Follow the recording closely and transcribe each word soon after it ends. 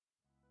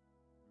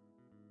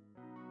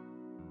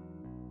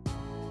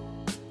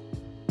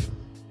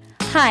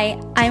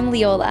Hi, I'm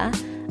Leola.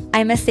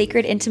 I'm a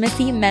sacred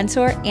intimacy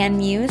mentor and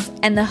muse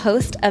and the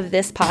host of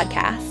this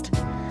podcast.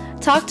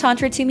 Talk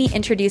Tantra to Me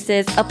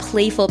introduces a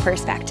playful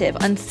perspective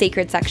on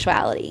sacred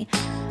sexuality.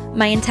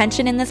 My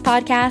intention in this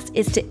podcast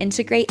is to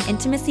integrate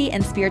intimacy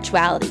and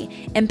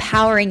spirituality,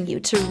 empowering you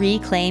to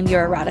reclaim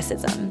your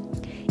eroticism.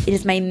 It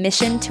is my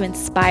mission to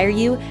inspire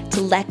you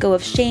to let go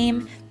of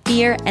shame,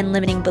 fear, and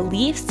limiting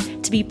beliefs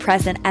to be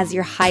present as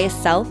your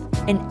highest self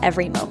in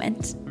every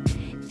moment.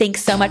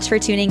 Thanks so much for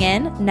tuning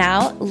in.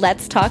 Now,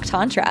 let's talk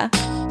Tantra.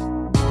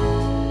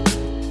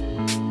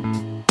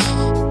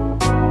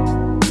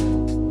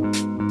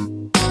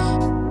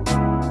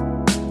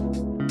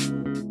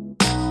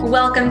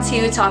 Welcome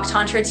to Talk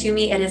Tantra to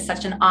Me. It is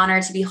such an honor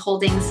to be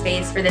holding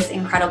space for this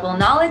incredible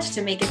knowledge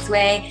to make its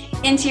way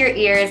into your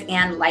ears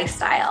and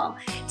lifestyle.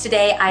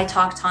 Today, I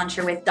talk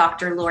Tantra with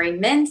Dr. Lori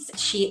Mintz.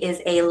 She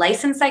is a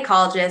licensed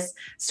psychologist,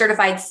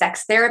 certified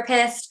sex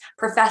therapist,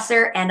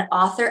 professor, and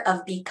author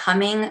of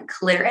Becoming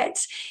Clitorate.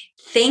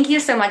 Thank you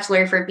so much,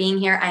 Lori, for being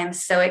here. I am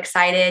so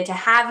excited to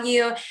have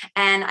you,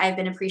 and I've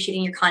been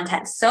appreciating your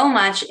content so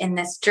much in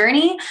this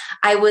journey.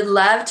 I would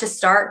love to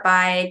start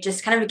by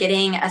just kind of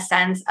getting a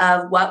sense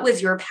of what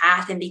was your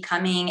path in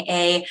becoming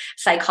a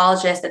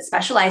psychologist that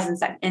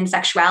specializes in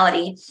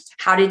sexuality.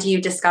 How did you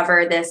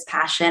discover this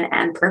passion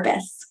and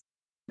purpose?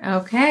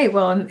 Okay,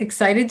 well, I'm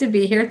excited to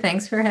be here.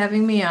 Thanks for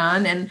having me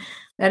on. And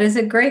that is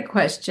a great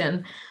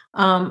question.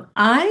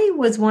 I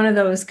was one of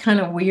those kind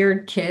of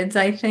weird kids,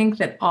 I think,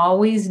 that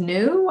always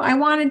knew I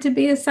wanted to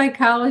be a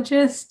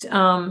psychologist.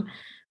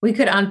 We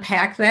could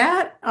unpack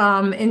that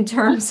in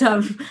terms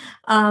of,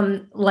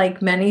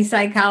 like many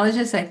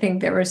psychologists, I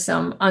think there were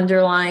some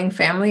underlying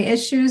family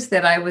issues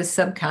that I was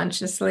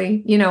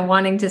subconsciously,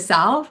 wanting to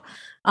solve.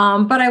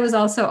 But I was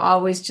also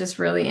always just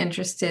really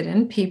interested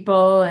in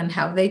people and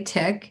how they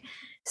tick.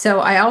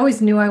 So I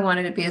always knew I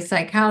wanted to be a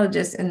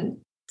psychologist, and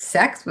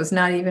sex was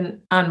not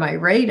even on my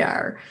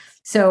radar.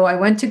 So I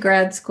went to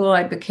grad school.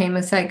 I became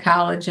a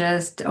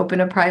psychologist,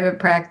 opened a private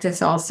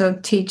practice, also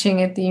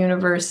teaching at the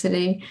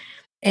university.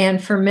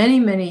 And for many,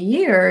 many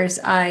years,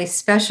 I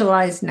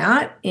specialized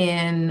not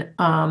in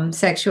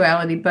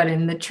sexuality, but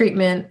in the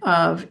treatment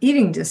of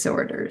eating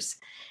disorders.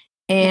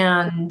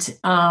 And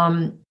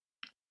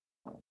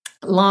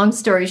long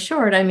story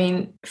short,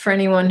 for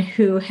anyone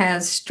who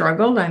has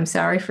struggled, I'm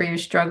sorry for your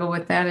struggle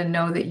with that, and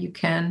know that you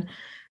can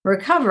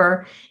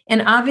recover.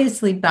 And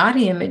obviously,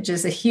 body image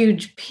is a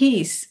huge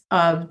piece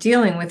of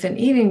dealing with an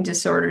eating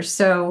disorder.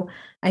 So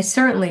I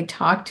certainly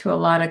talk to a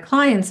lot of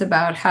clients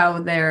about how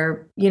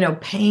their,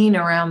 pain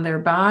around their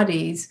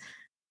bodies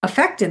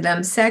affected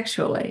them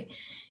sexually.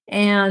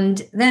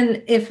 And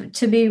then, if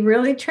to be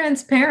really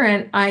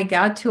transparent, I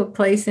got to a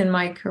place in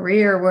my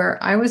career where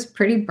I was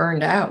pretty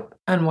burned out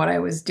on what I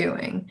was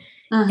doing.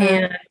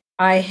 And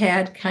I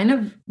had kind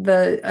of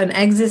an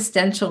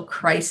existential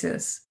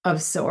crisis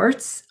of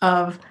sorts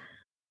of,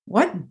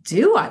 what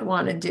do I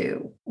want to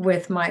do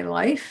with my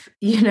life?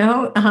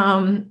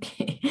 And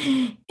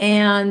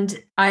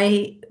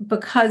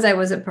because I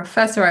was a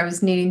professor, I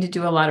was needing to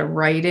do a lot of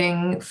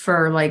writing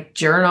for like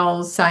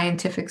journals,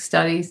 scientific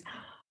studies.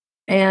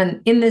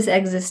 And in this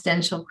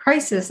existential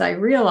crisis, I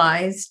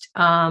realized,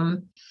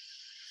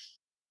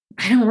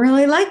 I don't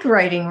really like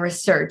writing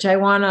research. I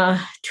want to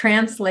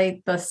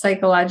translate the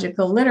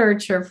psychological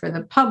literature for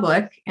the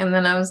public. And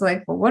then I was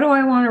like, well, what do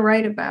I want to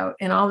write about?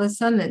 And all of a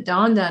sudden it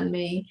dawned on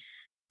me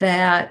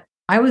that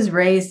I was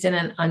raised in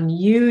an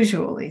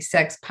unusually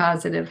sex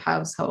positive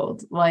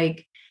household.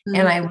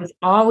 And I was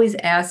always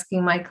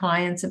asking my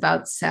clients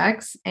about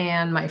sex,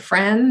 and my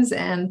friends,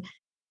 and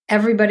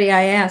everybody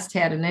I asked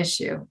had an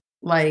issue.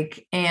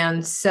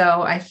 And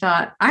so I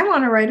thought, I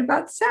want to write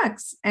about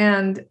sex.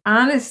 And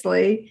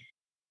honestly,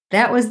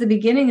 that was the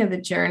beginning of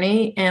the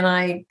journey. And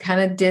I kind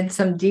of did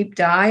some deep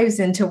dives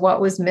into what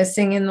was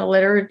missing in the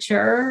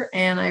literature.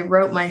 And I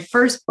wrote my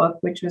first book,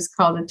 which was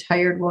called A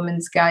Tired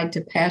Woman's Guide to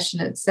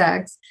Passionate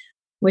Sex,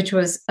 which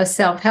was a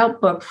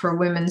self-help book for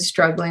women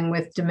struggling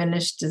with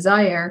diminished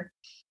desire.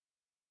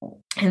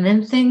 And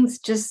then things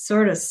just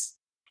sort of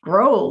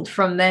rolled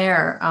from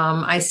there.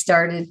 I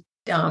started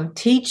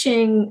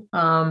teaching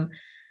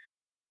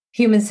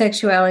human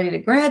sexuality to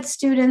grad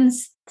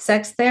students,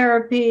 sex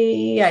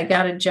therapy. I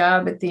got a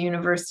job at the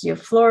University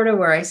of Florida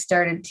where I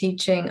started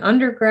teaching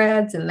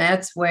undergrads, and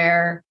that's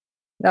where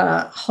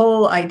the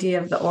whole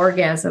idea of the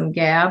orgasm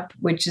gap,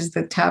 which is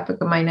the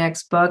topic of my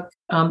next book,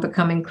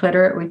 Becoming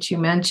Clitorate, which you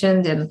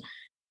mentioned, and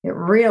it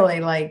really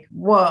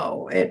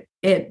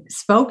it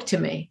spoke to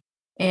me.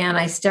 And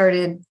I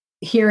started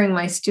hearing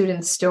my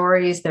students'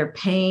 stories, their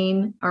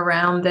pain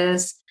around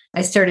this.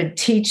 I started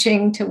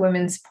teaching to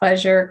women's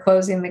pleasure,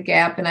 closing the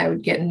gap, and I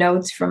would get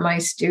notes from my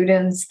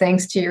students.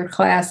 Thanks to your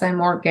class, I'm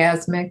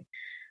orgasmic.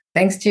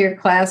 Thanks to your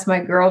class,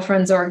 my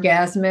girlfriend's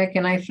orgasmic.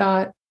 And I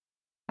thought,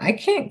 I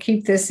can't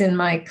keep this in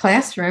my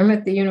classroom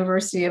at the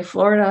University of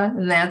Florida.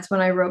 And that's when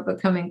I wrote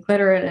Becoming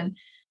Clitorate. And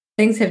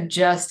things have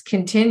just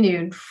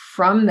continued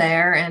from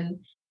there.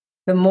 And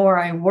the more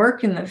I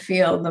work in the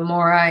field, the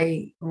more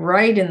I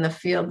write in the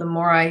field, the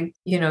more I,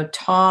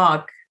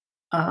 talk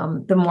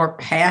the more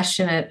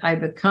passionate I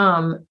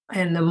become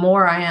and the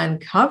more I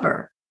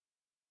uncover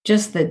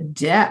just the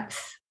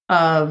depth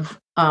of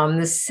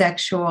the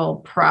sexual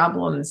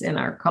problems in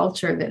our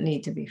culture that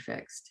need to be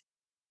fixed.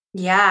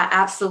 Yeah,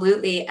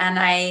 absolutely. And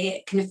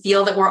I can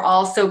feel that we're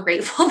all so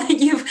grateful that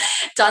you've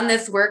done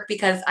this work,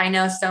 because I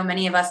know so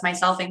many of us,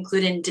 myself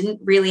included, didn't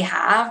really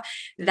have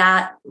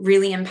that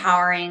really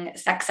empowering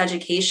sex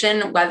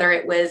education, whether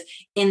it was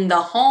in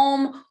the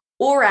home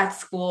or at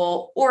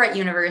school or at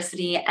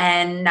university.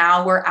 And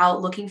now we're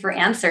out looking for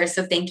answers.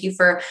 So thank you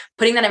for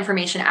putting that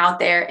information out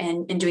there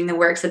and doing the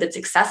work so that it's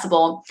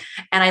accessible.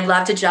 And I'd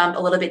love to jump a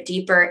little bit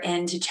deeper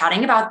into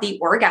chatting about the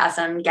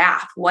orgasm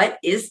gap. What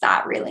is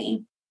that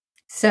really?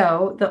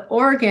 So the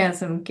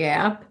orgasm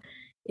gap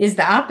is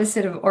the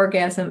opposite of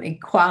orgasm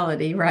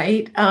equality,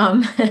 right?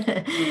 And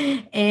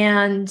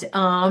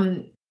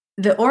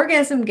the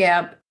orgasm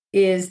gap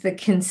is the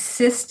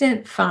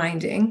consistent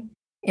finding,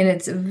 and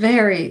it's a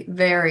very,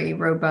 very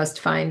robust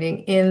finding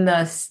in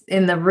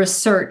the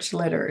research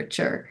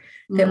literature,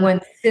 that when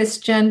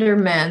cisgender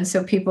men,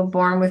 so people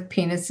born with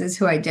penises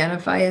who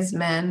identify as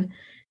men,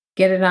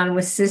 get it on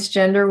with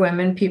cisgender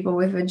women, people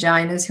with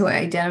vaginas who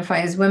identify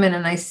as women.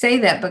 And I say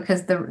that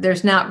because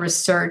there's not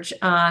research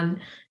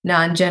on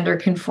non-gender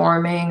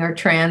conforming or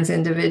trans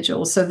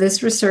individuals. So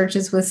this research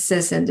is with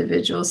cis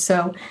individuals.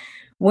 So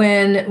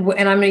and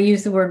I'm going to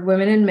use the word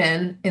women and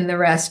men in the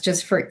rest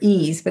just for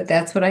ease, but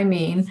that's what I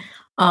mean.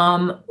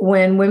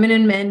 When women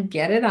and men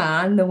get it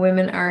on, the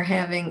women are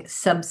having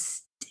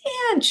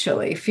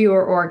substantially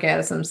fewer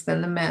orgasms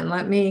than the men.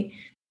 Let me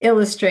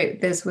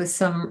illustrate this with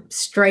some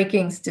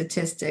striking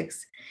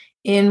statistics.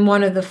 In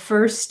one of the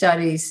first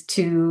studies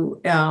to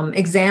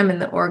examine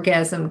the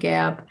orgasm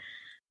gap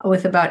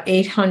with about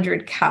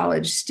 800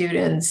 college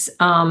students,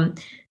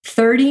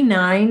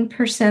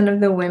 39%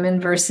 of the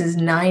women versus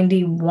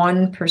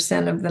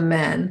 91% of the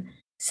men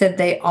said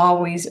they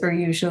always or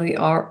usually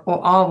are or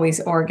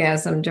always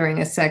orgasm during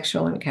a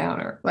sexual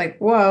encounter. Like,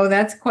 whoa,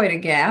 that's quite a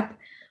gap.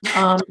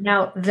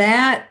 Now,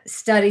 that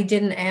study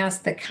didn't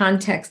ask the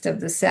context of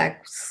the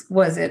sex.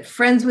 Was it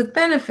friends with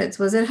benefits?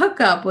 Was it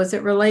hookup? Was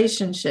it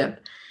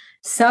relationship?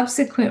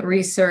 Subsequent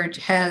research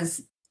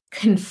has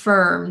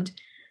confirmed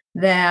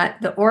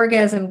that the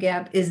orgasm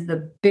gap is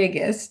the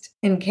biggest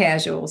in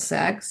casual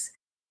sex.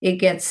 It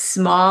gets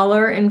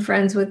smaller in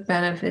friends with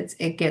benefits.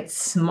 It gets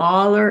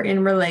smaller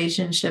in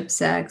relationship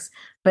sex,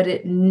 but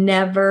it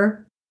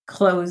never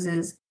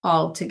closes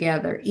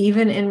altogether.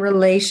 Even in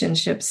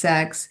relationship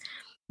sex,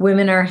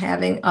 women are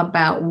having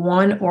about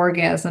 1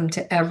 orgasm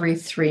to every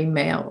 3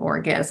 male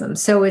orgasms.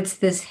 So it's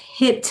this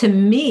hit to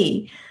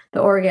me, the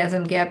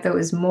orgasm gap, that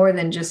was more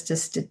than just a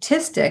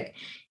statistic.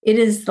 It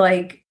is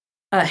like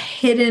a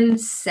hidden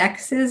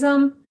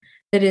sexism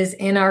that is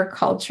in our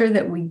culture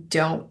that we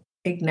don't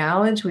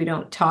acknowledge, we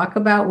don't talk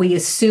about. We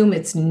assume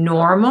it's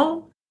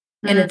normal,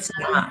 and it's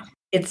not.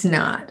 It's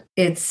not.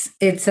 It's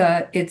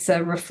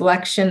a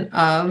reflection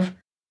of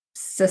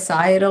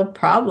societal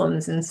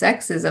problems and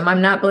sexism.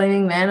 I'm not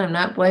blaming men. I'm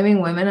not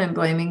blaming women. I'm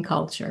blaming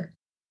culture.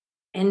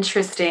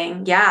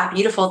 Interesting. Yeah,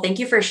 beautiful. Thank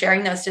you for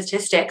sharing those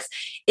statistics.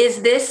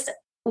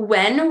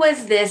 When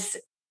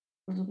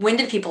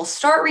did people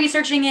start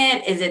researching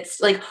it? Is it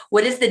like,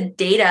 what is the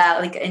data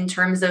like in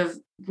terms of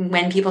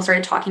when people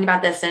started talking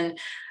about this? And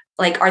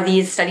like, are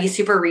these studies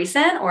super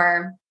recent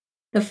or?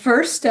 The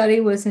first study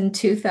was in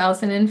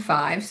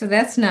 2005, so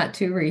that's not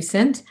too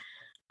recent.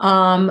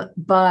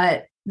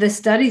 But the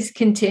studies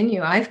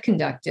continue. I've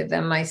conducted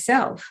them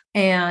myself.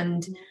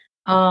 And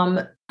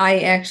I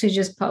actually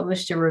just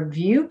published a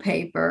review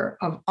paper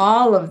of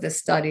all of the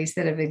studies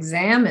that have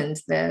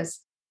examined this.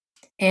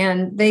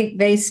 And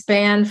they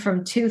span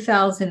from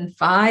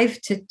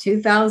 2005 to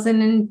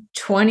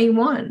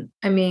 2021.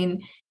 I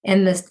mean,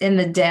 in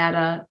the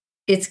data,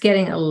 it's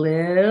getting a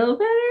little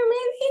better,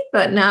 maybe,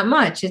 but not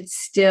much.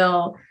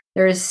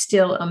 There is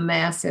still a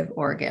massive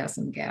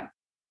orgasm gap.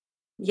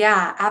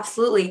 Yeah,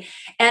 absolutely.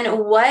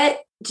 And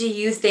what do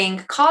you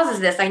think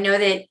causes this? I know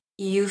that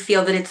you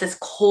feel that it's this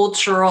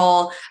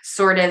cultural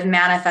sort of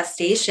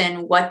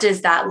manifestation. What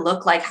does that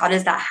look like? How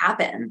does that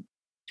happen?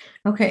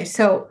 Okay,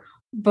 so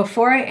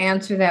before I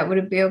answer that, would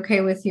it be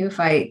okay with you if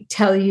I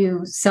tell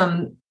you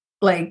some,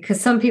 like, because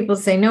some people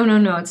say, no,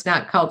 it's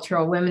not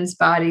cultural. Women's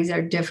bodies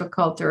are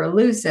difficult or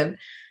elusive.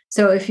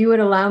 So if you would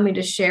allow me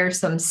to share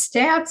some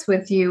stats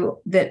with you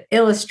that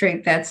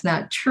illustrate that's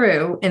not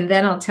true, and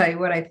then I'll tell you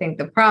what I think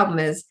the problem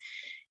is.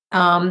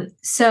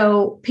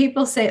 So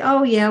people say,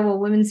 oh yeah, well,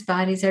 women's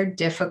bodies are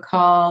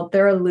difficult.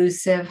 They're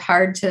elusive,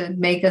 hard to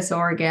make us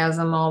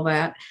orgasm, all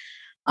that.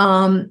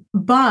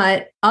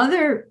 But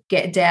other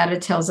data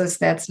tells us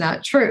that's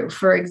not true.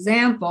 For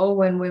example,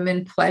 when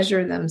women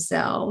pleasure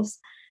themselves,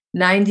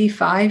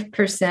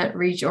 95%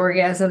 reach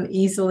orgasm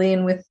easily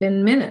and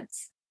within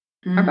minutes.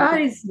 Mm-hmm. Our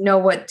bodies know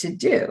what to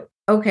do.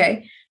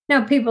 Okay.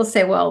 Now people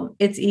say, well,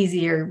 it's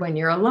easier when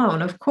you're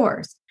alone, of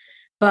course.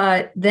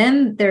 But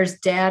then there's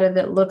data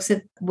that looks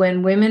at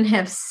when women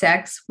have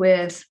sex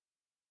with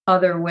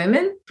other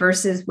women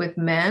versus with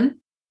men.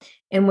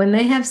 And when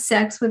they have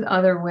sex with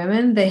other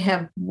women, they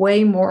have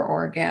way more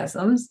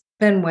orgasms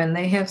than when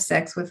they have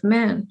sex with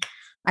men.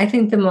 I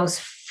think the most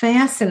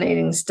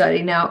fascinating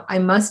study, now I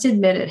must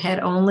admit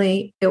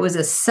it was a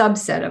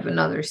subset of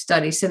another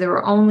study. So there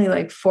were only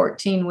like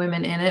 14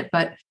 women in it,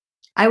 but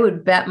I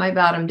would bet my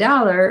bottom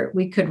dollar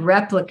we could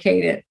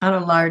replicate it on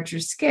a larger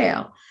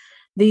scale.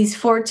 These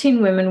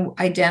 14 women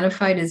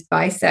identified as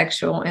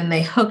bisexual and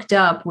they hooked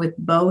up with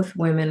both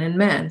women and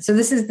men. So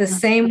this is the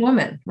same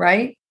woman,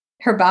 right?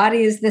 Her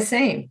body is the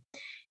same.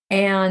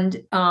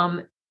 And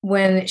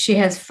when she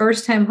has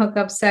first time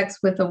hookup sex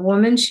with a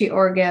woman, she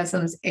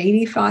orgasms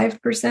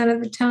 85%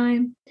 of the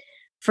time.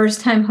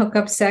 First time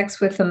hookup sex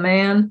with a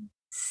man,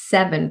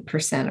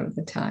 7% of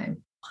the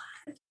time.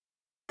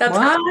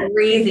 That's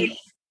crazy.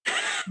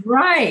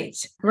 Right.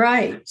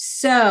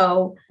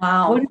 So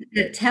wow. What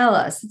does it tell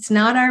us? It's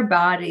not our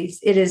bodies.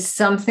 It is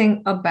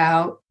something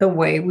about the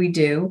way we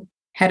do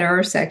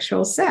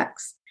heterosexual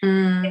sex.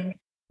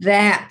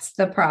 That's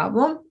the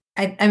problem.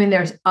 I mean,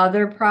 there's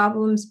other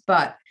problems,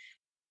 but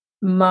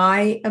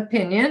my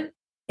opinion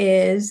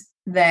is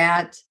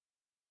that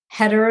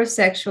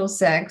heterosexual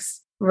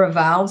sex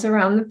revolves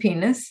around the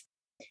penis.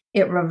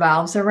 It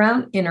revolves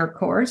around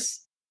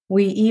intercourse.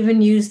 We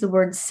even use the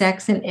word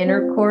sex and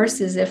intercourse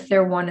as if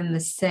they're one and the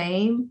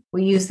same.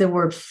 We use the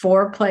word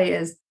foreplay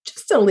as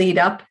just a lead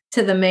up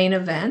to the main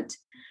event.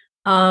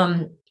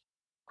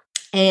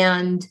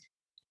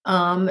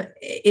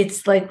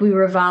 It's like we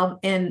revolve,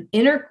 and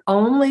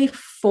only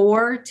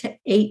 4 to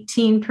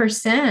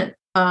 18%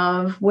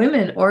 of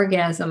women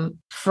orgasm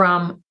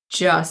from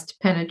just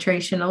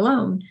penetration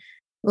alone.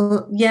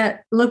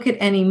 Yet look at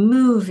any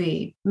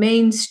movie,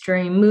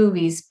 mainstream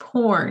movies,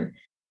 porn.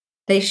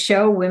 They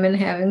show women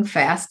having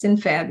fast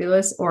and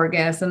fabulous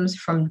orgasms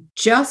from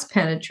just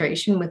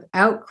penetration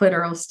without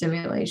clitoral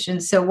stimulation.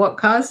 So what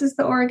causes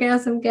the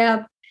orgasm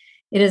gap?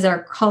 It is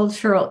our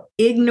cultural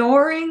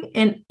ignoring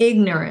and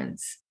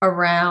ignorance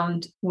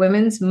around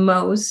women's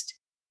most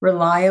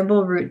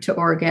reliable route to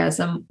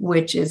orgasm,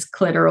 which is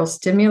clitoral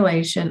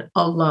stimulation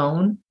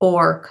alone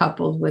or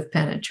coupled with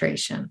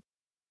penetration.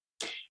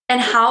 And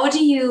how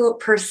do you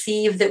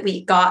perceive that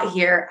we got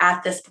here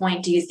at this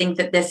point? Do you think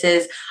that this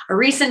is a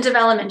recent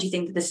development? Do you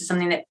think that this is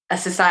something that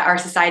our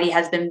society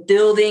has been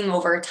building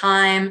over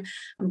time?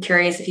 I'm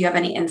curious if you have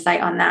any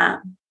insight on that.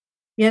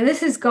 Yeah,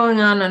 this is going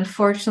on,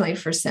 unfortunately,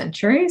 for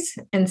centuries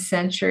and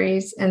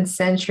centuries and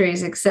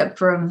centuries, except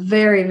for a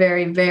very,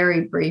 very,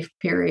 very brief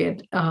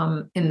period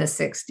in the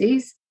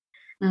 60s.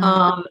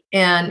 Mm-hmm.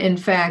 And in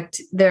fact,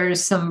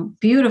 there's some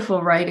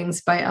beautiful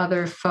writings by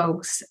other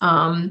folks.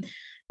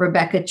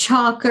 Rebecca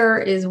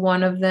Chalker is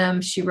one of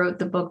them. She wrote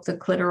the book, The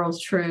Clitoral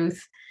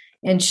Truth,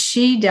 and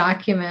she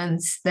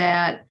documents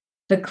that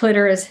the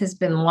clitoris has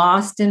been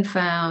lost and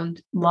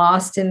found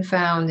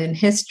in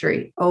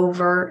history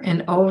over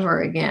and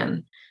over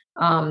again,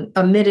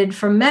 omitted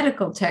from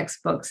medical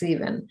textbooks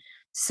even.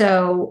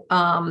 So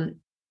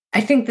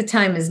I think the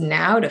time is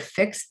now to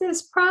fix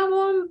this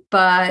problem,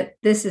 but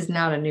this is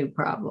not a new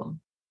problem.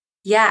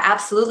 Yeah,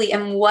 absolutely.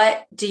 And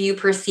what do you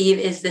perceive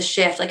is the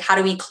shift? Like, how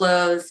do we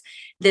close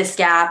this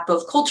gap,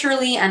 both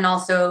culturally and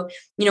also,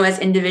 as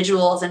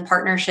individuals and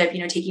partnership,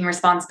 taking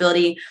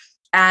responsibility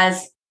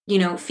as,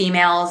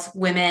 females,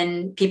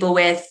 women, people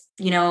with,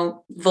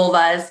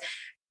 vulvas,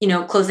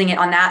 closing it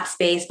on that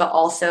space, but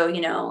also,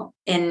 in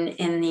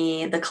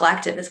the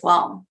collective as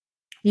well.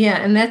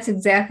 Yeah. And that's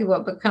exactly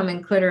what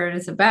Becoming Clitorate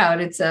is about.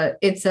 It's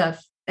a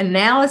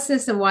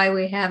analysis of why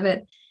we have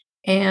it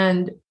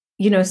and,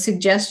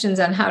 suggestions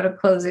on how to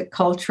close it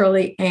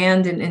culturally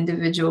and in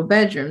individual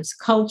bedrooms.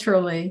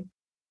 Culturally,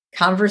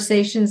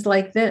 conversations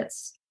like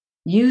this,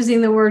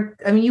 using the word,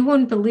 you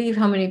wouldn't believe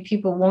how many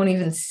people won't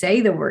even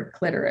say the word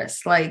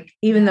clitoris, like,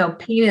 even though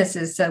penis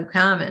is so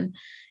common,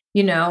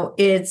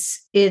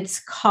 it's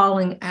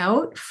calling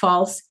out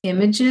false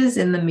images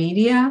in the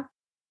media.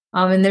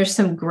 And there's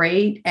some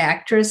great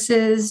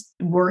actresses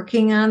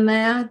working on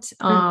that.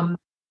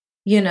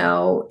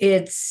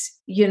 It's,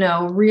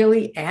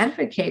 really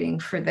advocating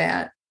for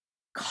that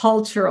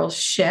cultural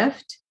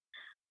shift.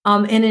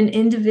 And in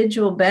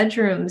individual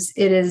bedrooms,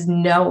 it is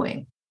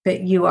knowing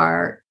that you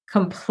are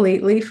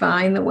completely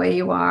fine the way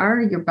you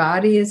are. Your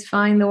body is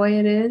fine the way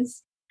it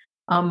is.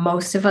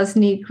 Most of us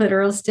need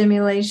clitoral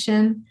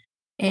stimulation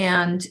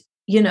and,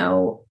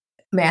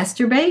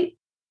 masturbate,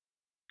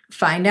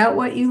 find out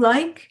what you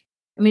like.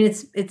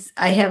 It's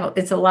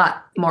a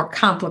lot more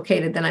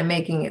complicated than I'm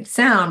making it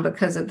sound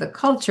because of the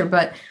culture,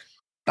 but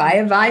buy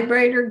a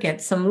vibrator,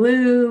 get some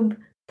lube,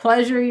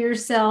 pleasure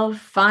yourself,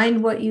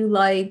 find what you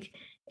like.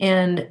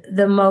 And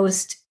the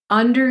most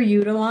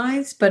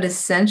underutilized but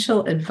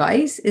essential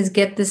advice is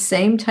get the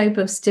same type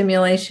of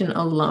stimulation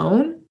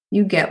alone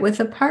you get with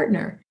a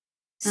partner.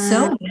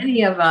 So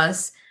many of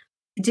us,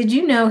 did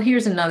you know,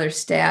 here's another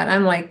stat.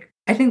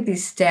 I think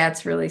these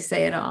stats really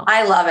say it all.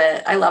 I love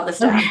it. I love the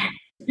stat.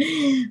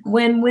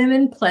 When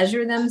women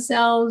pleasure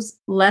themselves,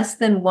 less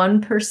than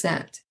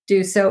 1%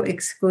 do so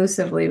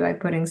exclusively by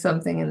putting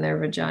something in their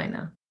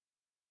vagina.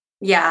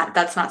 Yeah,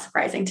 that's not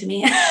surprising to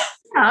me.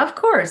 Yeah, of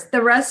course.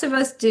 The rest of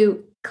us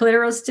do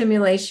clitoral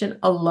stimulation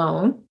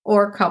alone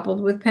or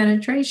coupled with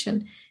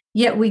penetration.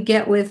 Yet we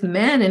get with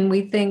men and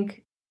we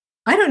think,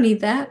 I don't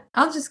need that.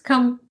 I'll just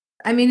come.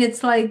 I mean,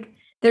 it's like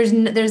there's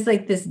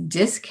like this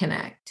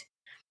disconnect.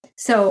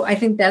 So I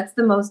think that's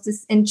the most,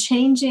 and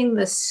changing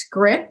the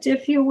script,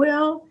 if you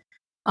will.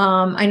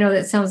 I know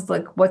that sounds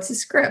like, what's a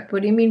script?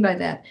 What do you mean by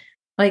that?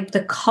 Like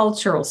the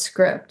cultural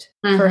script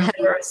for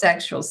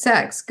heterosexual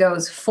sex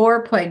goes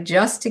foreplay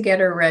just to get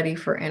her ready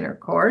for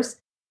intercourse,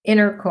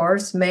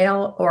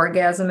 male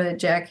orgasm and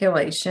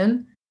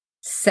ejaculation,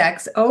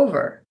 sex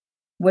over,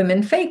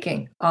 women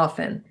faking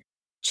often.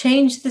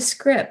 Change the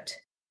script,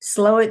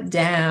 slow it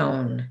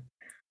down.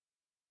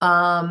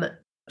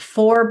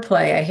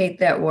 Foreplay, I hate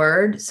that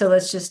word. So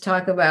let's just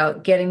talk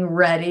about getting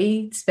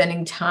ready,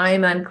 spending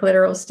time on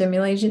clitoral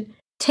stimulation.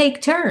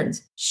 Take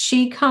turns.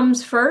 She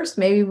comes first,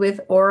 maybe with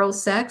oral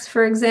sex,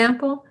 for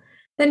example.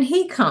 Then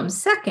he comes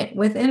second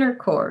with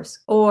intercourse,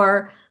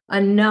 or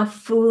enough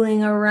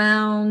fooling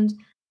around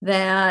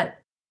that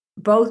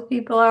both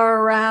people are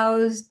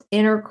aroused,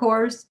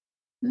 intercourse.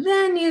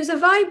 Then use a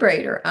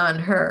vibrator on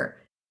her.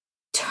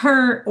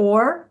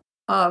 Or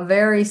a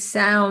very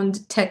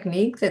sound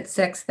technique that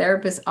sex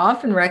therapists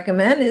often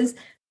recommend is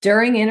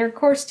during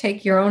intercourse,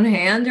 take your own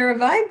hand or a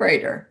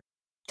vibrator.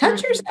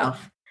 Touch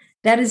yourself.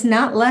 That is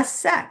not less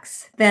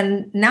sex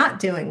than not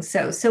doing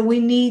so. So we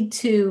need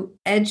to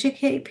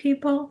educate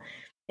people,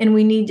 and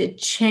we need to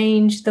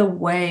change the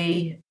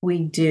way we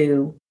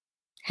do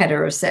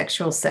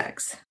heterosexual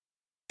sex.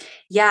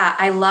 Yeah,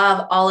 I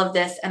love all of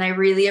this. And I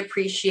really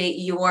appreciate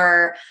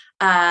your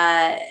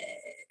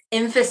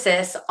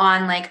emphasis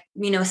on, like,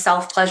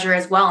 self-pleasure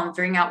as well, and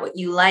figuring out what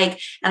you like.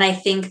 And I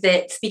think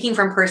that, speaking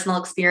from personal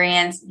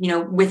experience,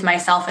 with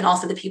myself and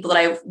also the people that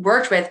I've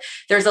worked with,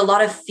 there's a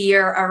lot of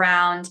fear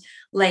around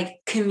like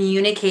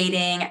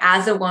communicating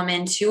as a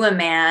woman to a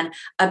man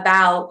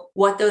about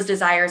what those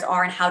desires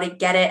are and how to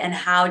get it, and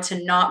how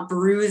to not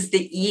bruise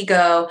the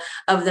ego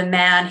of the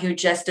man who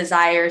just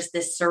desires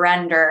this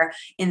surrender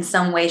in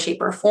some way,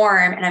 shape, or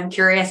form. And I'm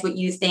curious what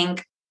you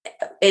think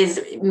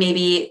is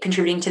maybe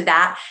contributing to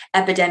that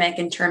epidemic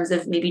in terms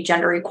of maybe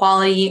gender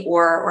equality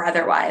or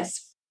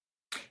otherwise.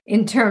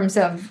 In terms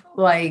of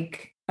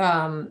like,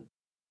 I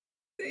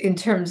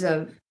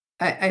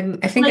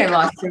think I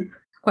lost your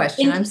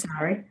question. I'm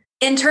sorry.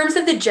 In terms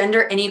of the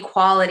gender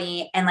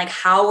inequality and like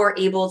how we're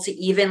able to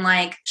even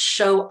like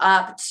show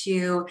up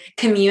to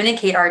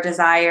communicate our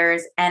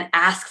desires and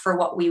ask for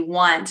what we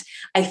want,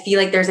 I feel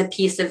like there's a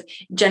piece of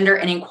gender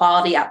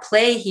inequality at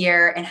play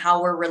here and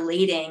how we're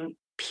relating,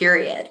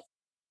 period.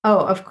 Oh,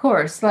 of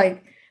course.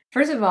 Like,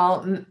 first of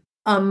all,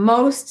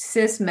 most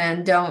cis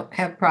men don't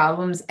have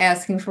problems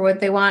asking for what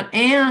they want.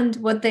 And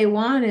what they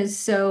want is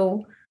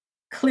so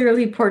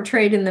clearly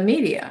portrayed in the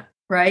media,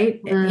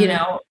 right?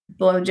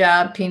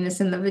 Blowjob,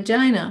 penis in the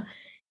vagina.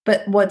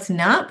 But what's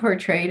not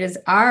portrayed is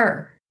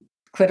our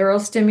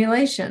clitoral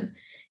stimulation.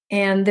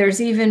 And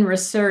there's even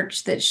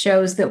research that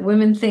shows that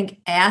women think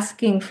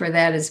asking for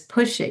that is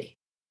pushy.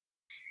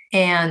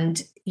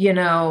 And,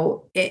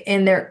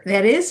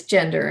 that is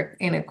gender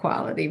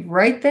inequality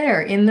right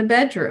there in the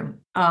bedroom.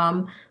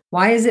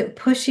 Why is it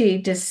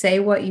pushy to say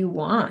what you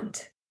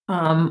want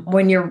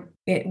when you're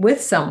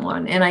with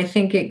someone? And I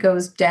think it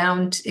goes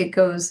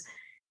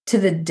to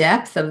the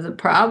depth of the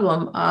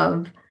problem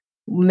of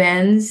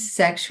men's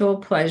sexual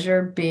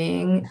pleasure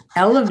being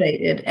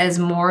elevated as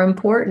more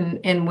important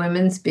and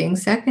women's being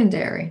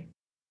secondary.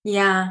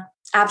 Yeah,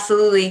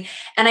 absolutely.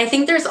 And I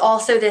think there's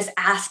also this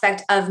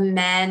aspect of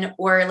men,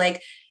 or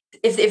like,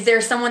 if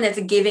there's someone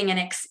that's giving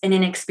an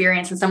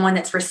experience and someone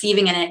that's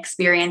receiving an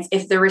experience,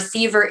 if the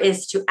receiver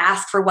is to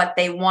ask for what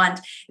they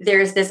want,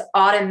 there's this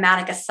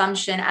automatic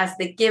assumption as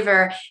the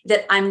giver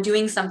that I'm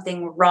doing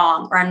something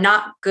wrong, or I'm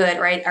not good,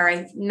 right? Or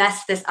I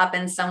messed this up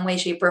in some way,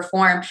 shape, or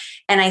form.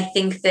 And I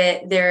think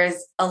that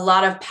there's a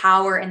lot of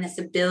power in this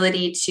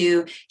ability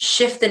to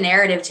shift the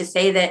narrative to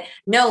say that,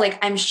 no, like,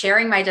 I'm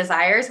sharing my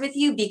desires with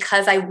you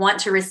because I want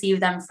to receive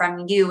them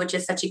from you, which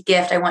is such a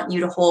gift. I want you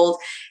to hold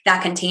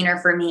that container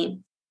for me.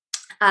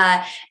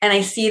 And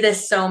I see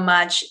this so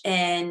much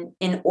in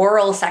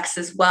oral sex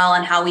as well,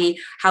 and how we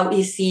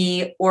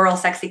see oral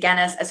sex again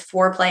as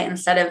foreplay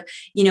instead of,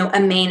 a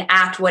main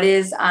act. What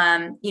is,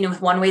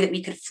 one way that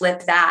we could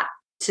flip that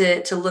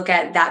to look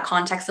at that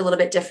context a little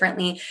bit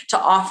differently, to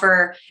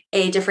offer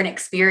a different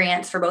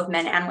experience for both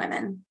men and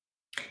women.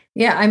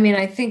 Yeah, I mean,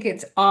 I think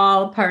it's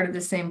all part of the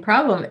same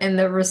problem. And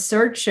the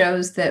research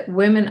shows that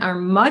women are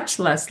much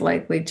less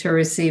likely to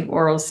receive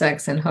oral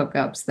sex and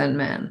hookups than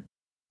men.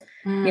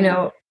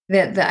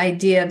 That the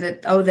idea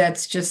that,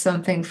 that's just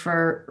something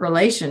for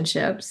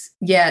relationships,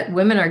 yet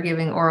women are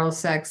giving oral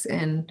sex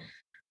and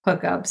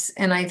hookups.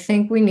 And I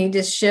think we need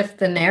to shift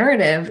the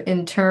narrative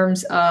in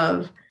terms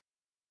of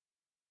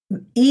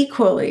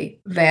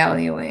equally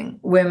valuing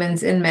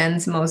women's and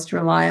men's most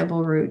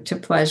reliable route to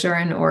pleasure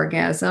and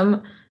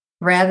orgasm,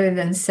 rather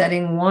than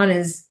setting one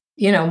as,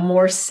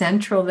 more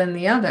central than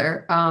the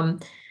other.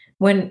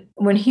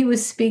 When he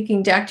was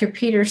speaking, Dr.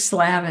 Peter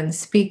Slavin,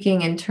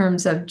 speaking in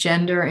terms of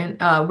gender and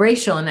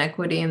racial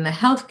inequity in the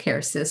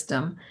healthcare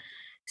system,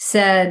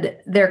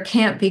 said there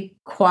can't be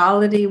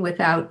quality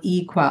without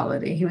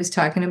equality. He was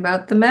talking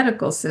about the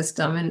medical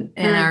system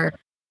and our,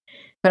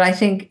 but I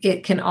think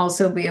it can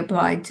also be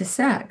applied to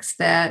sex,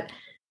 that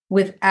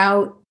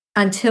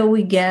until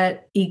we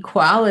get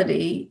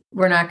equality,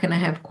 we're not going to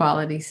have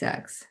quality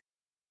sex.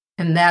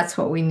 And that's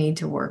what we need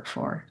to work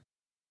for.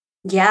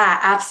 Yeah,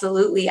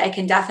 absolutely. I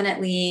can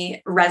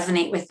definitely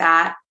resonate with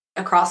that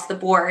across the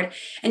board.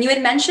 And you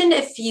had mentioned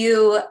a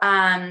few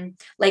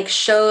like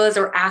shows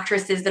or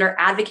actresses that are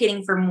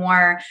advocating for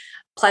more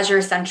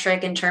pleasure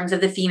centric in terms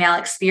of the female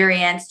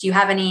experience. Do you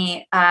have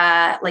any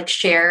like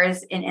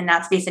shares in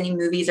that space, any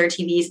movies or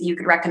TVs that you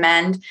could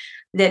recommend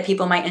that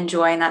people might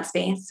enjoy in that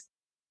space?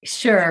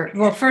 Sure.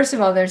 Well, first of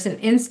all, there's an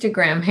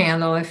Instagram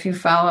handle if you're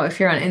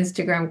on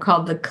Instagram,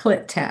 called the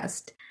Clit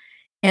Test.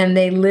 And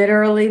they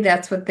literally,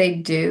 that's what they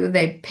do.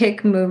 They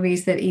pick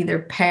movies that either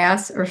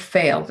pass or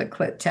fail the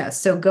Clit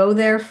Test. So go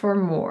there for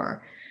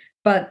more.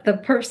 But the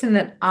person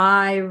that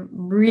I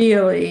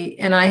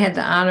had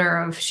the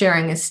honor of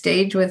sharing a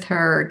stage with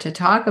her to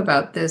talk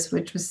about this,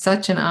 which was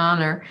such an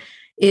honor,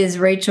 is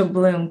Rachel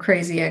Bloom,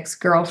 Crazy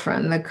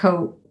Ex-Girlfriend,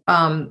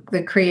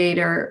 the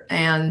creator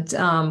and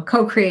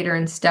co-creator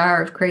and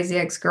star of Crazy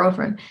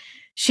Ex-Girlfriend.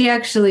 She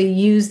actually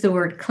used the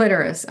word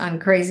clitoris on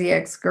Crazy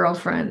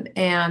Ex-Girlfriend,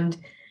 and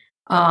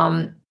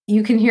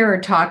you can hear her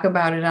talk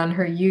about it on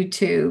her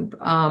YouTube.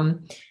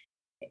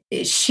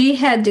 She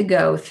had to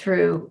go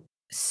through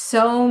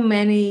so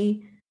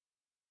many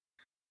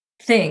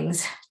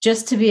things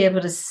just to be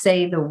able to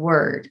say the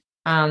word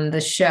on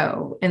the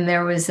show. And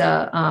there was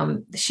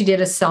she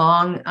did a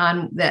song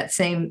on that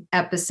same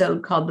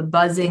episode called The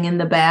Buzzing in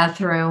the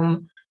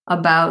Bathroom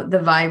about the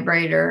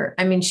vibrator.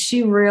 I mean,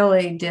 she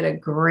really did a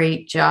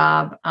great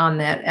job on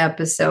that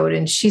episode.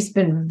 And she's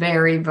been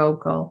very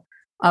vocal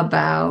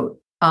about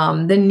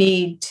the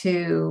need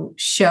to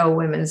show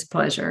women's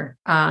pleasure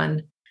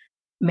on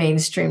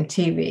mainstream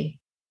TV.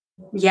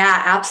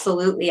 Yeah,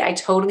 absolutely. I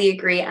totally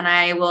agree. And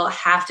I will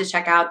have to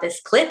check out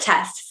this Clit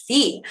Test,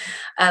 see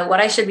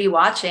what I should be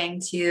watching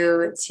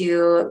to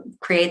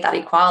create that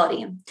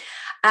equality.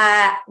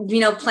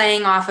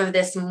 Playing off of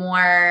this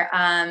more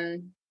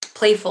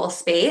playful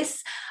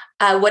space,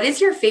 what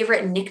is your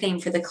favorite nickname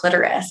for the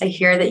clitoris? I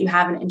hear that you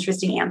have an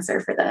interesting answer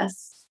for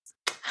this.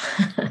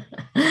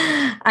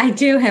 I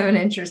do have an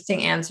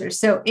interesting answer.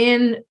 So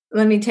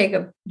let me take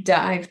a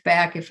dive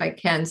back if I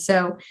can.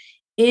 So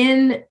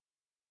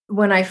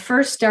when I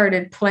first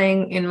started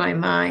playing in my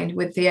mind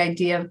with the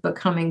idea of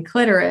becoming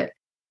clitorate,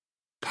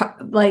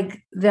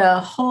 like the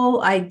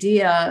whole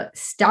idea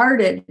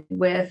started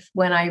with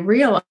when I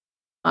realized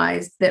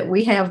that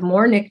we have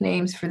more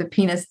nicknames for the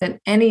penis than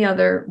any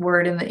other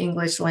word in the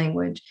English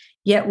language,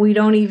 yet we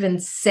don't even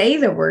say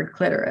the word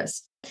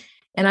clitoris.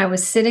 And I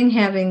was sitting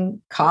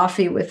having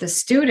coffee with a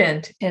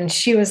student, and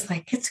she was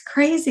like, it's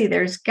crazy.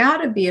 There's got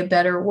to be a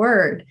better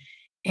word.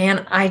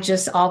 And I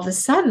just, all of a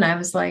sudden, I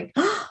was like,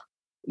 oh,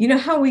 you know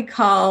how we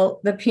call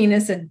the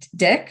penis a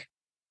dick?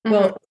 Mm-hmm.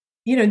 Well,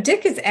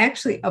 dick is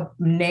actually a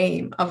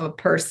name of a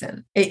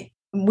person.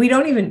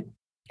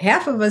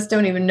 Half of us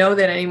don't even know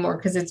that anymore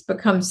because it's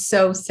become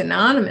so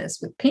synonymous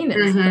with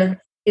penis. Mm-hmm. But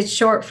it's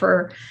short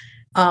for,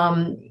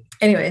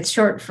 it's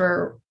short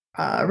for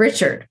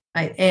Richard.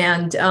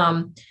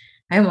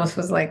 I almost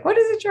was like, what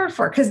is it short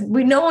for? Because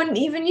no one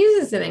even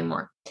uses it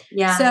anymore.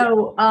 Yeah.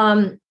 So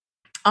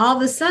all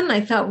of a sudden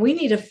I thought we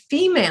need a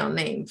female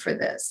name for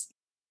this.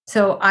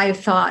 So I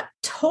thought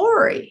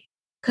Tori,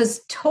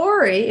 because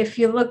Tori, if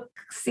you look,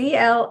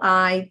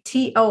 CLITORIIS,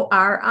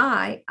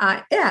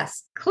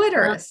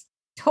 clitoris.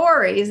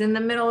 Tori is in the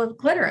middle of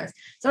clitoris.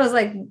 So I was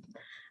like,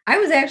 I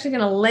was actually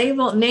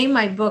going to name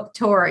my book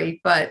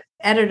Tori, but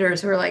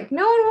editors were like,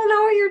 no one will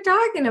know what you're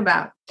talking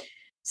about.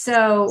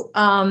 So,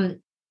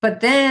 but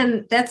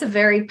then that's a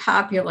very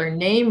popular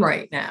name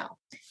right now.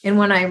 And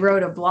when I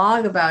wrote a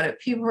blog about it,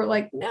 people were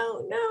like,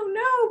 no,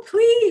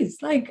 please.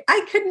 Like,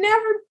 I could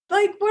never,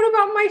 like, what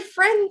about my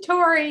friend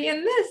Tori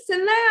and this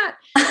and that?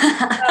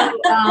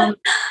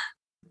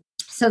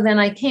 So then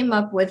I came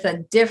up with a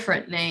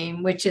different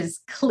name, which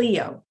is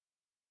Cleo.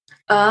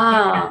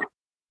 Oh.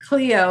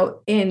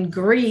 Cleo in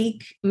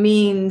Greek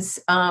means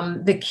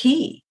the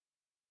key,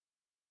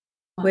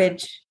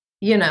 which,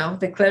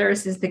 the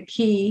clitoris is the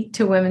key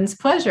to women's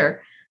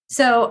pleasure.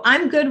 So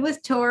I'm good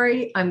with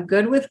Tori. I'm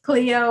good with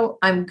Cleo.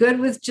 I'm good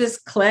with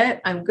just clit.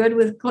 I'm good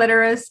with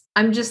clitoris.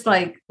 I'm just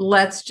like,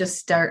 let's just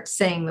start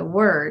saying the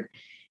word.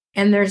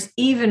 And there's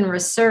even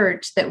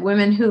research that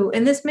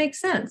and this makes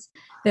sense,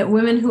 that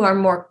women who are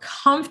more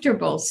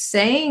comfortable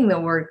saying the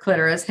word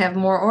clitoris have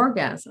more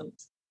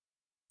orgasms.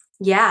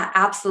 Yeah,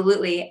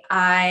 absolutely.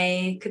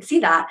 I could see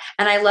that.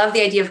 And I love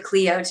the idea of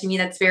Cleo. To me,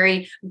 that's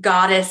very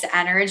goddess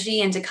energy.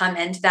 And to come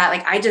into that,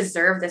 like, I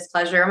deserve this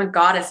pleasure. I'm a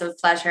goddess of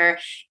pleasure.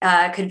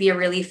 Could be a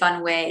really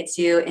fun way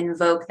to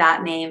invoke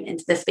that name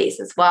into the space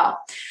as well.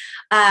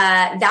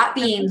 That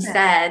being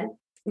said,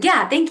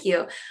 yeah, thank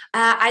you.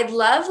 I'd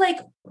love like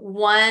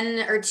one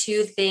or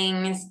two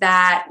things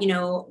that,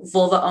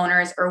 vulva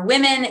owners or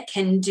women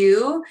can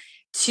do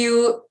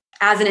to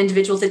as an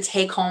individual to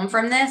take home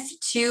from this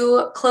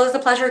to close the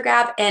pleasure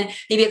gap, and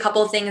maybe a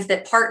couple of things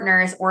that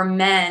partners or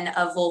men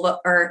of vulva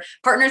or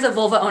partners of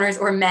vulva owners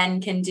or men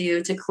can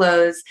do to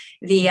close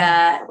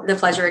the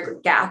pleasure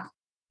gap.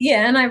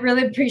 Yeah, and I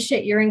really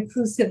appreciate your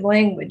inclusive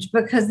language,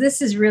 because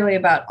this is really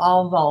about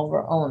all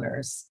vulva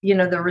owners.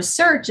 The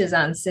research is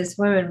on cis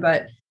women,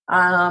 but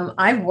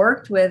I've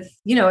worked with,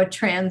 a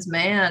trans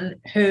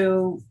man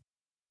who,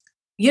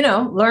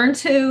 learned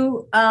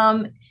to,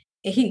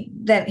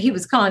 he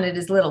was calling it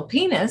his little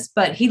penis,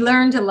 but he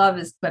learned to love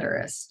his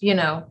clitoris,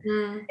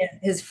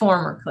 his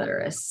former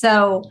clitoris.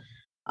 So,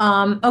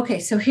 okay,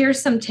 so here's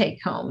some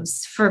take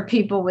homes for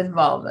people with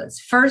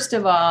vulvas. First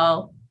of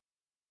all,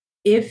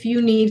 if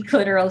you need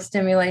clitoral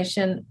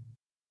stimulation,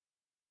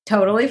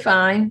 totally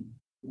fine.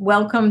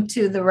 Welcome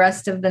to the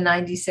rest of the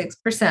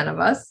 96%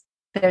 of us.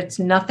 There's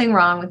nothing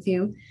wrong with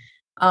you.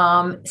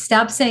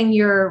 Stop saying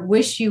you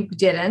wish you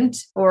didn't,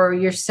 or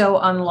you're so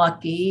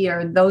unlucky,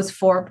 or those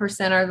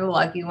 4% are the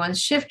lucky ones.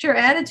 Shift your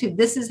attitude.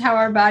 This is how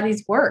our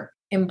bodies work.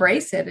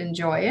 Embrace it.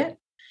 Enjoy it.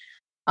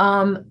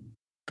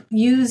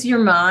 Use your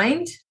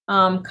mind.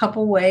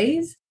 Couple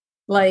ways,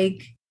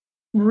 like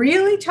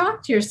really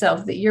talk to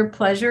yourself that your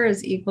pleasure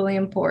is equally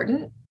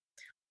important.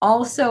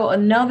 Also,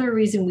 another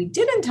reason we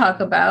didn't talk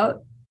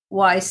about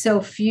why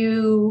so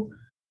few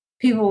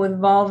people with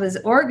vulvas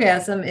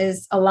orgasm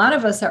is a lot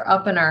of us are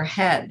up in our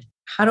head.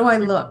 How do I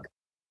look?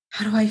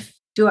 How do I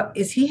do?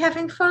 Is he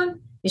having fun?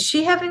 Is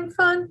she having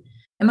fun?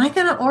 Am I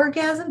going to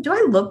orgasm? Do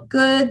I look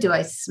good? Do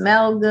I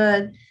smell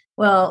good?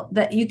 Well,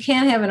 that you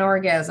can't have an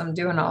orgasm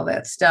doing all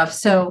that stuff.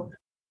 So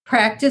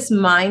practice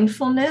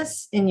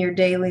mindfulness in your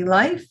daily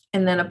life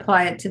and then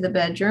apply it to the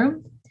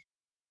bedroom.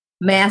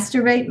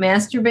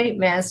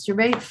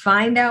 Masturbate.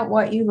 Find out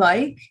what you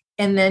like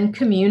and then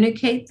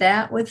communicate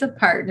that with a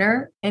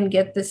partner and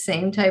get the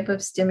same type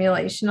of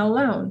stimulation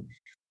alone.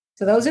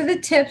 So those are the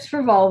tips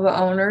for vulva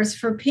owners.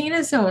 For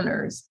penis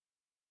owners,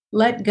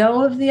 let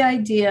go of the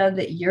idea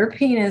that your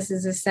penis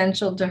is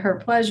essential to her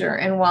pleasure.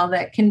 And while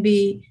that can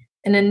be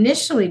an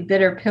initially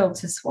bitter pill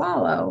to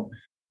swallow,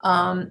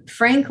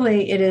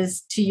 frankly, it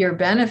is to your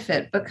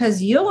benefit,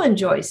 because you'll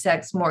enjoy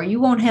sex more.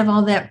 You won't have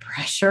all that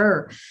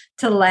pressure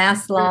to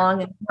last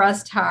long and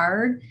thrust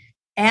hard.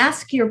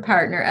 Ask your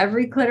partner.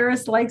 Every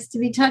clitoris likes to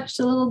be touched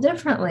a little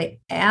differently.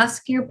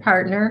 Ask your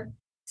partner,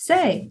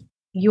 say,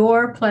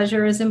 your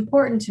pleasure is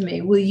important to me.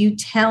 Will you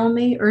tell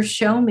me or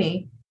show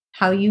me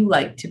how you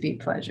like to be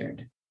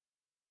pleasured?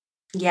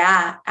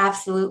 Yeah,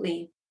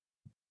 absolutely.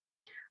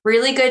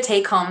 Really good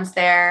take homes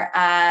there.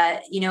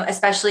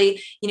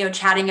 Especially,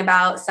 chatting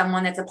about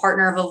someone that's a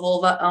partner of a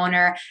vulva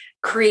owner,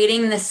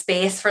 creating the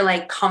space for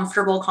like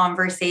comfortable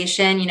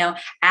conversation,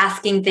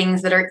 asking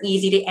things that are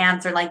easy to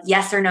answer, like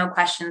yes or no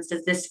questions.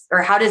 Does this,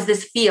 or how does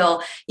this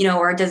feel?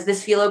 Or does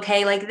this feel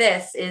okay? Like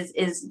this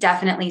is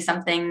definitely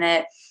something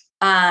that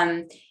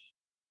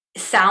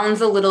sounds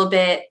a little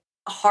bit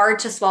hard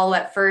to swallow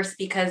at first,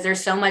 because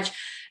there's so much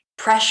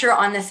pressure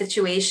on the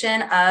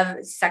situation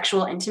of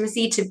sexual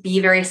intimacy to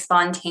be very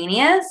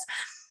spontaneous.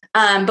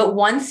 But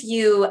once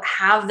you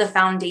have the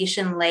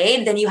foundation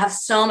laid, then you have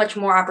so much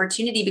more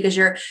opportunity, because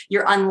you're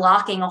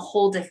unlocking a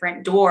whole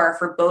different door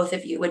for both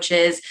of you, which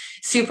is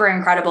super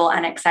incredible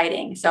and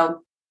exciting.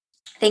 So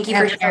thank you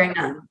for sharing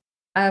that.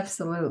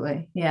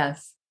 Absolutely.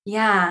 Yes.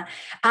 Yeah.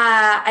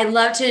 I'd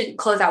love to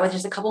close out with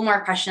just a couple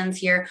more questions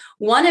here.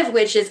 One of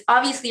which is,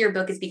 obviously your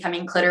book is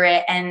Becoming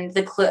Clitorate, and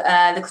the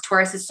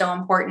clitoris is so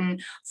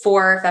important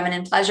for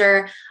feminine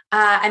pleasure.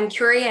 I'm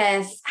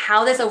curious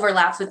how this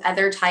overlaps with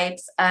other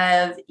types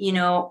of,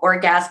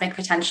 orgasmic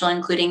potential,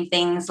 including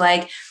things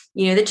like,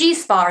 the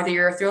G-spot or the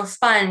urethral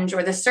sponge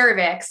or the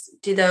cervix.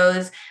 Do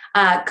those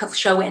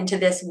show into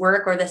this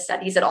work or the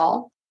studies at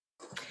all?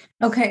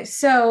 Okay,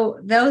 so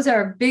those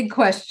are big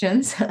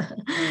questions.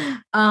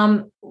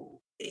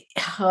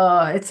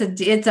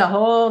 It's a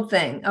whole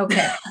thing.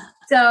 Okay,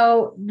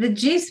 so the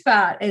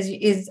G-spot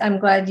is I'm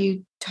glad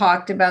you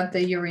talked about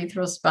the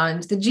urethral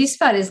sponge. The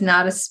G-spot is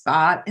not a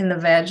spot in the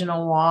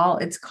vaginal wall.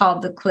 It's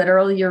called the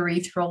clitoral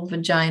urethral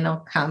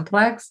vaginal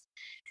complex,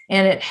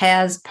 and it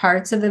has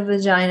parts of the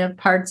vagina,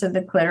 parts of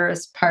the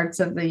clitoris,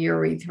 parts of the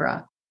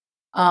urethra.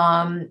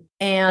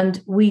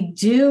 And we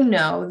do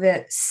know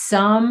that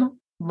some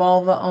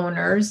vulva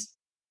owners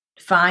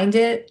find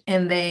it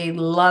and they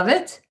love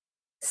it.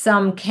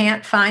 Some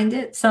can't find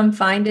it. Some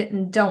find it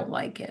and don't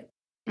like it.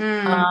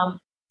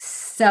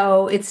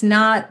 So it's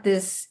not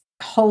this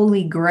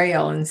holy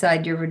grail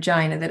inside your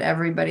vagina that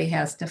everybody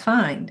has to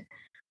find.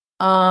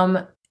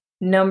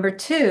 Number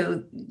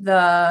two,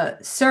 the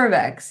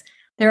cervix.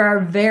 There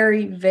are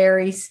very,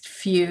 very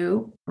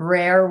few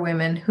rare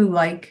women who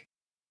like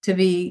to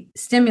be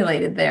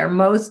stimulated there.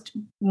 Most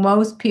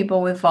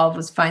people with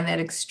vulvas find that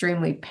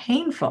extremely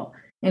painful,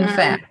 in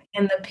fact.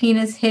 And the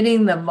penis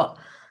hitting the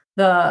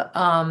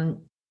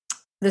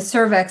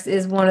cervix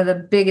is one of the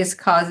biggest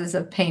causes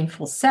of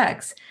painful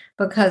sex,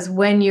 because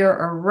when you're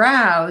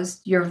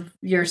aroused,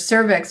 your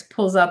cervix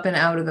pulls up and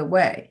out of the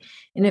way.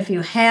 And if you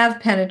have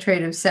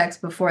penetrative sex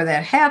before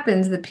that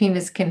happens, the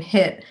penis can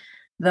hit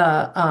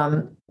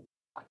the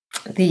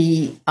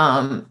the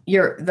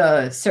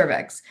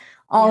cervix.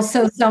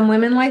 Also, some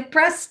women like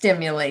breast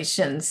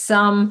stimulation.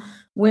 Some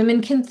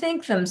women can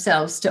think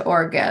themselves to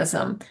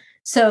orgasm.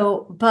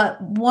 So, but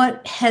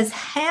what has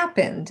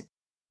happened,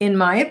 in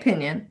my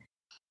opinion,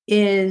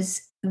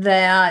 is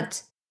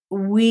that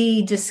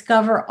we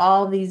discover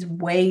all these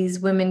ways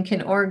women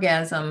can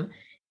orgasm,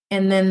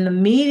 and then the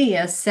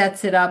media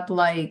sets it up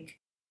like,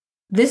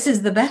 this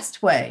is the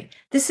best way.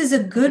 This is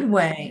a good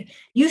way.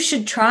 You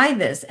should try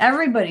this.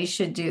 Everybody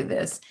should do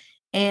this.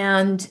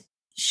 And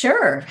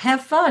sure,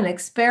 have fun,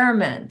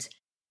 experiment.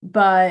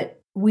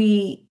 But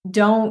we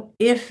don't,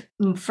 if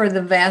for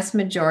the vast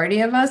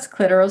majority of us,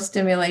 clitoral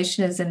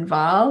stimulation is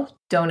involved,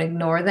 don't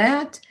ignore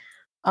that.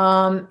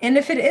 And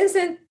if it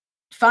isn't,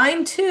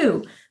 fine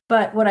too.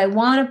 But what I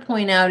want to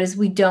point out is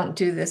we don't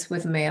do this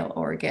with male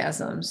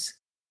orgasms.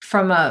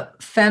 From a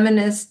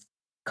feminist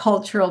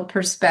cultural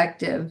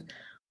perspective,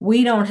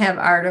 we don't have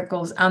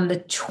articles on the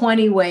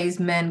 20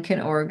 ways men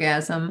can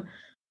orgasm.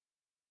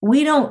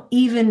 We don't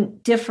even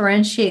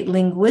differentiate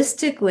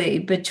linguistically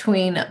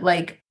between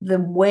like the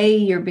way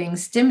you're being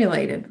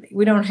stimulated.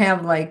 We don't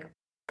have like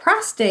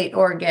prostate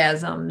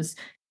orgasms,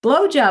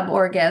 blowjob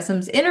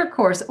orgasms,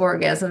 intercourse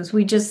orgasms.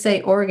 We just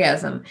say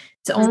orgasm.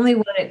 It's only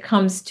when it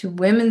comes to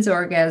women's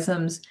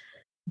orgasms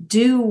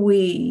do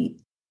we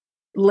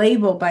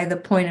label by the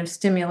point of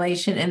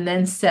stimulation and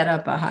then set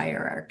up a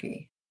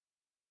hierarchy.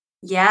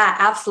 Yeah,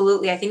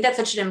 absolutely. I think that's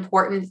such an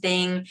important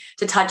thing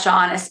to touch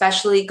on,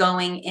 especially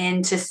going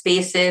into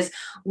spaces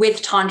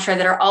with Tantra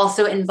that are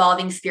also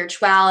involving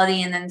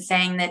spirituality, and then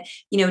saying that,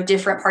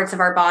 different parts of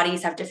our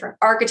bodies have different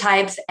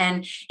archetypes,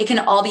 and it can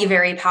all be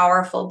very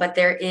powerful, but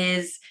there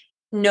is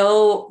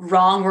no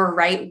wrong or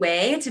right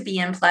way to be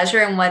in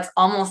pleasure. And what's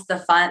almost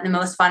the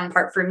most fun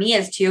part for me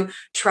is to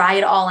try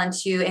it all and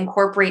to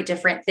incorporate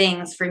different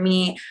things. For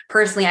me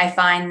personally, I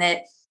find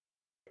that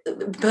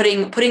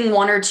putting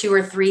one or two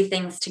or three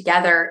things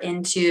together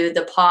into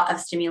the pot of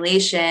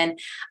stimulation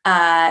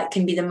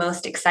can be the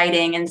most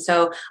exciting. And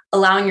so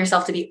allowing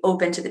yourself to be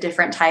open to the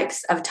different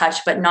types of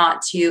touch, but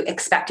not to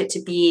expect it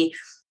to be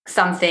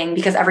something,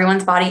 because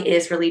everyone's body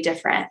is really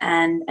different.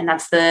 And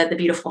that's the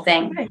beautiful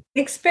thing. Right.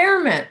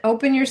 Experiment,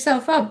 open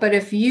yourself up. But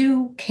if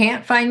you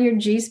can't find your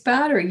G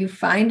spot, or you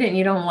find it and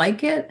you don't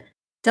like it,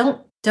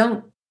 don't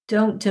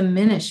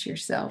diminish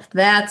yourself.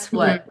 That's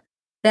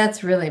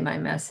really my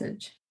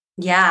message.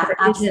 Yeah,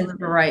 absolutely.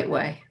 The right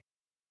way.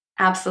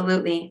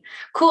 Absolutely.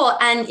 Cool.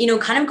 And,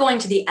 kind of going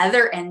to the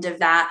other end of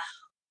that,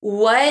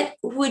 what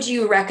would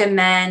you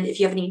recommend if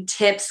you have any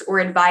tips or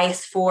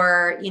advice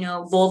for,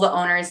 vulva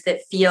owners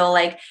that feel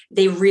like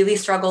they really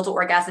struggle to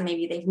orgasm?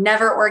 Maybe they've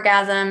never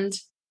orgasmed.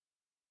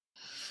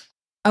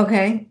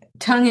 Okay.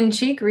 Tongue in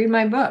cheek, read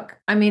my book.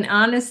 I mean,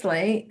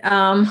 honestly,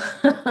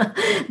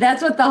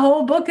 that's what the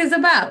whole book is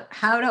about,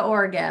 how to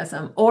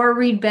orgasm. Or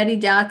read Betty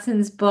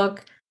Dotson's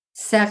book,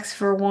 Sex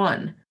for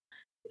One.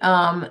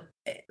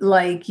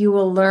 Like, you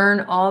will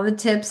learn all the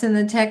tips and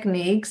the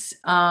techniques.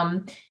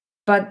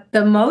 But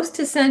the most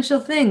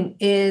essential thing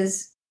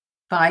is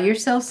buy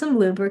yourself some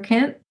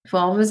lubricant.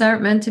 Vulvas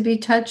aren't meant to be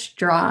touched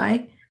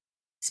dry.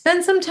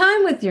 Spend some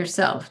time with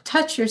yourself.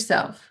 Touch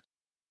yourself.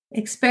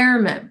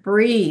 Experiment.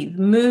 Breathe.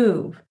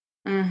 Move.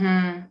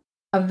 Mm-hmm.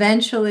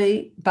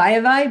 Eventually, buy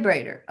a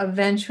vibrator.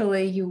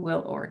 Eventually, you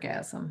will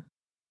orgasm.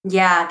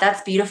 Yeah,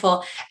 that's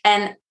beautiful.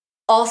 And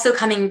also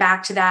coming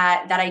back to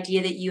that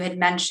idea that you had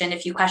mentioned a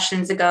few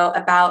questions ago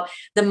about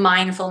the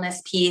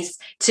mindfulness piece.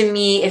 To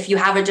me, if you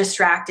have a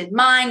distracted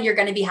mind, you're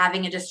going to be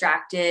having a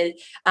distracted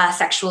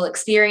sexual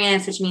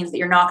experience, which means that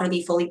you're not going to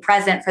be fully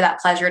present for that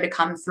pleasure to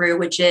come through,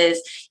 which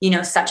is,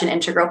 such an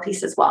integral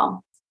piece as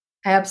well.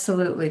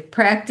 Absolutely.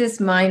 Practice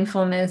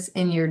mindfulness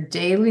in your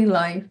daily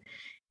life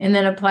and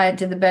then apply it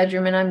to the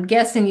bedroom. And I'm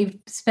guessing you've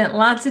spent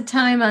lots of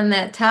time on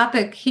that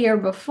topic here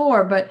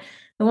before, but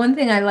the one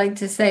thing I like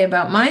to say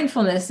about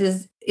mindfulness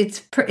is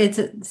it's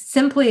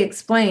simply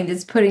explained,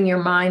 it's putting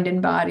your mind and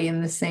body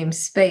in the same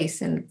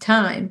space and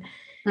time.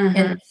 Mm-hmm.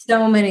 And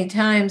so many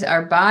times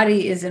our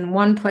body is in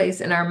one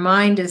place and our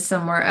mind is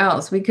somewhere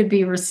else. We could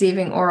be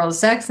receiving oral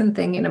sex and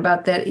thinking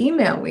about that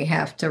email we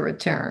have to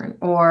return,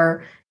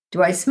 or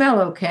do I smell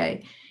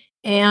okay?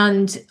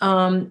 And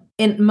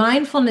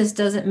mindfulness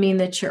doesn't mean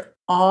that you're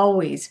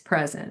always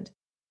present.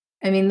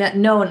 I mean, that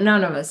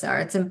none of us are.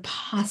 It's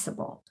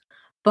impossible.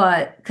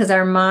 But because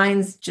our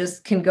minds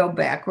just can go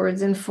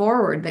backwards and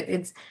forward.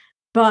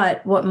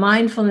 But what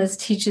mindfulness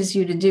teaches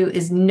you to do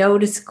is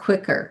notice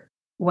quicker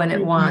when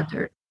it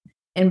wandered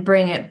and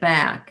bring it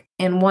back.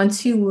 And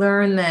once you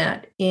learn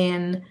that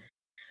in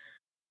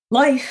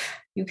life,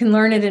 you can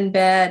learn it in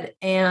bed.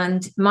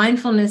 And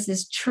mindfulness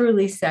is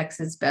truly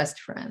sex's best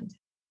friend.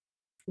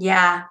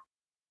 Yeah.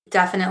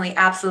 Definitely.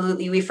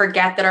 Absolutely. We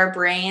forget that our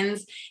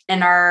brains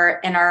and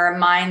our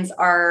minds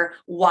are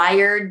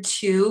wired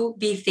to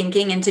be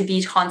thinking and to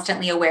be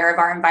constantly aware of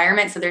our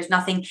environment. So there's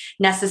nothing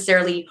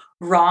necessarily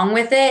wrong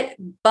with it,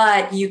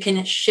 but you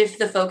can shift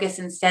the focus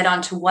instead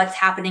onto what's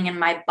happening in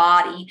my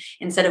body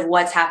instead of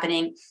what's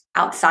happening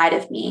outside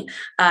of me.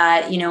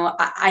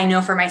 I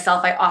know for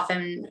myself, I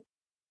often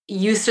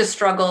used to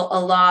struggle a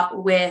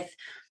lot with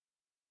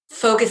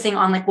focusing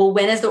on like, well,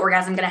 when is the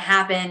orgasm going to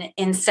happen,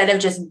 instead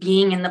of just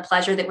being in the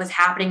pleasure that was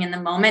happening in the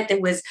moment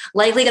that was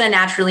likely going to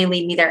naturally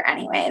lead me there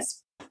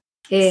anyways.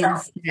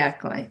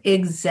 Exactly.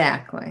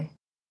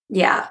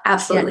 Yeah,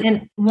 absolutely. Yeah,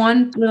 and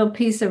one little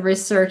piece of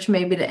research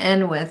maybe to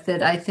end with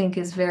that I think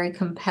is very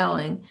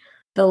compelling.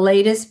 The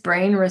latest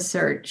brain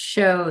research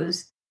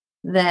shows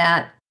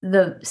that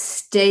the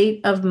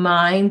state of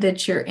mind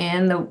that you're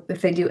in,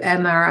 if they do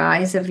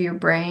MRIs of your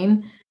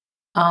brain,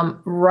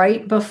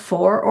 right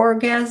before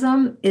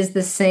orgasm is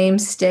the same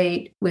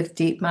state with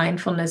deep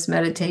mindfulness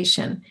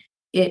meditation.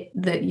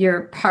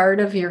 You're part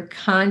of your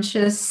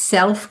conscious,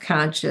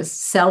 self-conscious,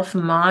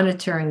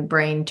 self-monitoring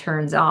brain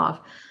turns off.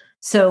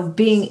 So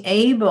being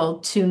able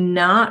to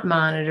not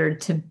monitor,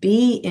 to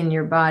be in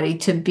your body,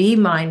 to be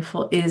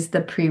mindful is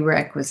the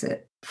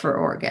prerequisite for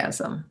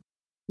orgasm.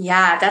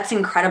 Yeah, that's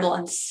incredible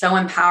and so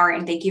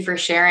empowering. Thank you for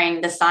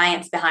sharing the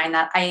science behind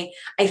that. I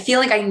feel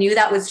like I knew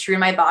that was true in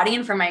my body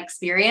and from my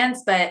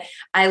experience, but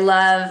I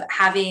love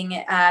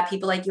having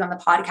people like you on the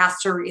podcast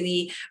to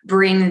really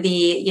bring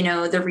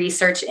the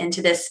research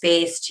into this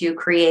space to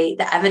create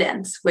the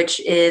evidence,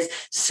 which is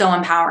so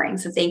empowering.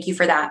 So thank you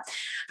for that.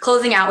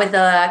 Closing out with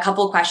a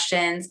couple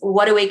questions.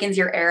 What awakens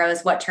your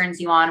eros? What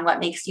turns you on? What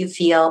makes you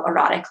feel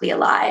erotically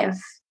alive?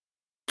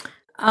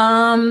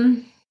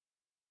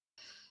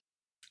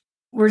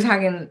 We're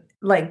talking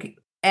like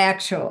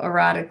actual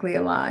erotically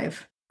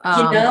alive.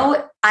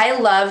 I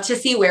love to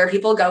see where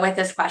people go with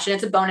this question.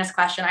 It's a bonus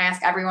question. I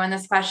ask everyone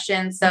this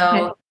question.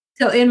 So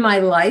in my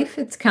life,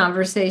 it's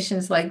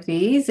conversations like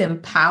these,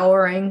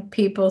 empowering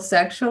people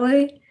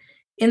sexually.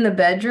 In the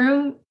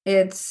bedroom,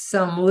 it's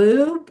some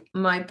lube,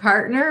 my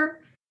partner,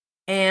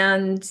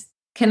 and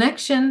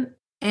connection,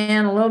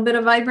 and a little bit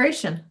of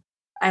vibration.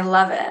 I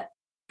love it.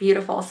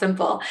 Beautiful,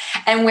 simple.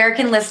 And where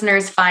can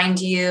listeners find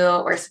you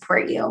or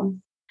support you?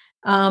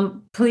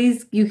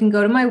 Please, you can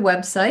go to my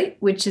website,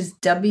 which is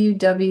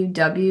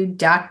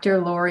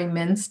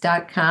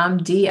www.drlauriemintz.com,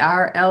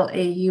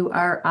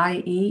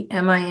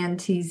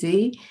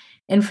 DRLAURIEMINTZ.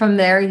 And from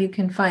there, you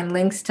can find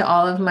links to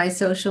all of my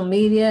social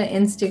media,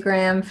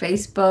 Instagram,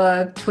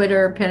 Facebook,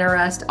 Twitter,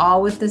 Pinterest,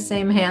 all with the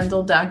same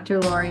handle, Dr.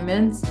 Laurie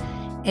Mintz.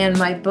 And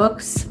my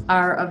books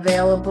are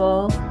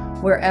available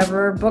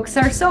wherever books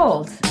are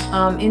sold.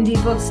 Indie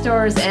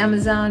bookstores,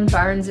 Amazon,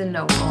 Barnes &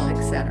 Noble,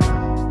 etc.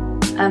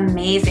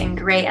 Amazing.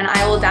 Great. And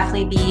I will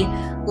definitely be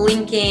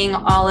linking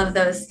all of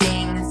those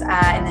things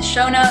in the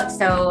show notes.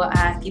 So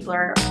if people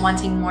are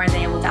wanting more,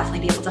 they will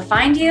definitely be able to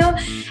find you.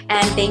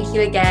 And thank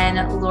you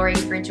again, Laurie,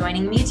 for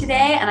joining me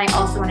today. And I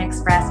also want to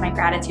express my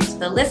gratitude to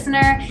the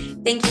listener.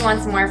 Thank you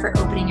once more for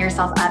opening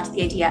yourself up to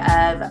the idea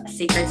of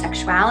sacred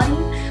sexuality.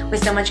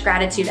 With so much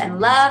gratitude and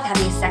love, have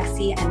a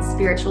sexy and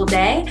spiritual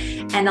day.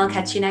 And I'll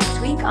catch you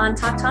next week on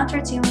Talk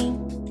Tantra to Me.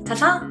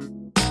 Ta-ta.